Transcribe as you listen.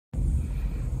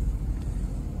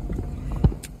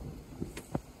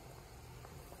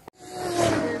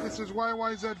is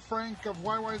YYZ Frank of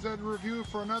YYZ Review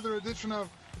for another edition of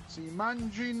Si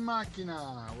Mangi in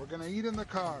Macchina. We're going to eat in the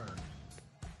car.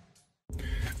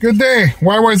 Good day,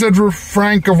 YYZ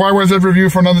Frank of YYZ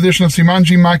Review for another edition of Si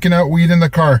Mangi in Macchina. We eat in the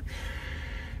car.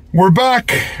 We're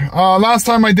back. Last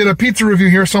time I did a pizza review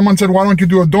here, someone said, why don't you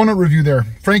do a donut review there?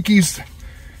 Frankie's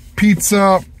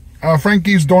Pizza,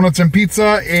 Frankie's Donuts and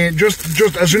Pizza. And just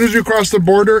as soon as you cross the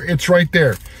border, it's right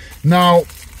there. Now,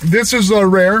 this is a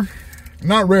rare,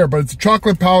 not rare, but it's a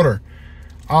chocolate powder.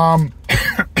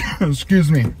 Excuse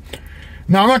me.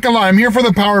 Now, I'm not gonna lie, I'm here for the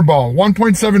Powerball.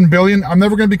 1.7 billion. I'm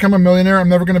never gonna become a millionaire. I'm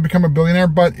never gonna become a billionaire,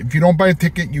 but if you don't buy a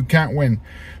ticket, you can't win.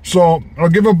 So, I'll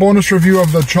give a bonus review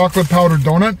of the chocolate powder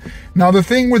donut. Now, the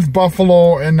thing with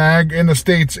Buffalo and in the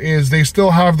States is they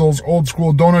still have those old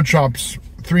school donut shops,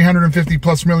 350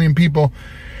 plus million people.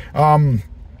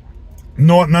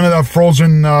 No, none of that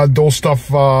frozen dough stuff.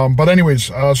 But anyways,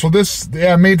 so this,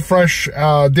 yeah, made fresh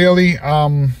daily.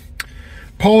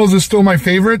 Paula's is still my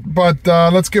favorite, but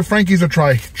let's give Frankie's a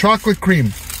try. Chocolate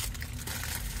cream.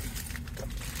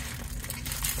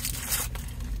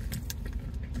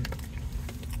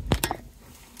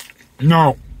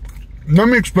 Now, let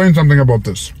me explain something about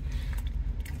this.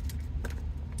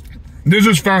 This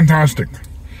is fantastic.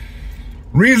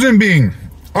 Reason being,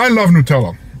 I love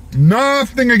Nutella.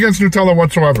 Nothing against Nutella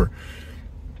whatsoever.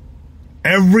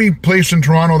 Every place in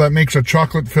Toronto that makes a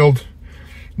chocolate-filled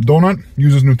donut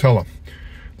uses Nutella.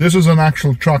 This is an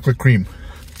actual chocolate cream.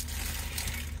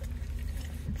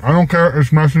 I don't care,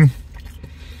 it's messy.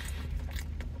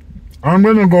 I'm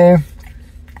gonna go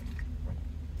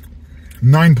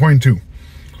 9.2.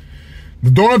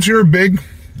 The donuts here are big,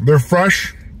 they're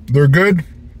fresh, they're good.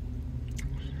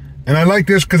 And I like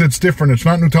this because it's different. It's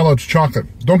not Nutella, it's chocolate.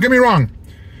 Don't get me wrong.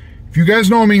 If you guys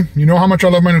know me, you know how much I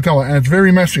love my Nutella. And it's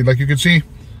very messy. Like you can see,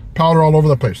 powder all over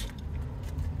the place.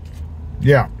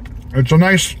 Yeah. It's a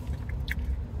nice...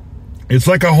 It's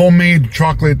like a homemade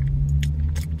chocolate...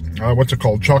 what's it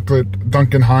called? Chocolate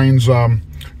Duncan Hines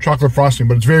chocolate frosting.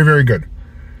 But it's very, very good.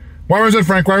 YYZ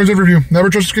Frank, YYZ Review. Never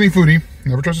trust a skinny foodie.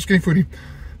 Never trust a skinny foodie.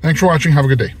 Thanks for watching. Have a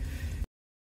good day.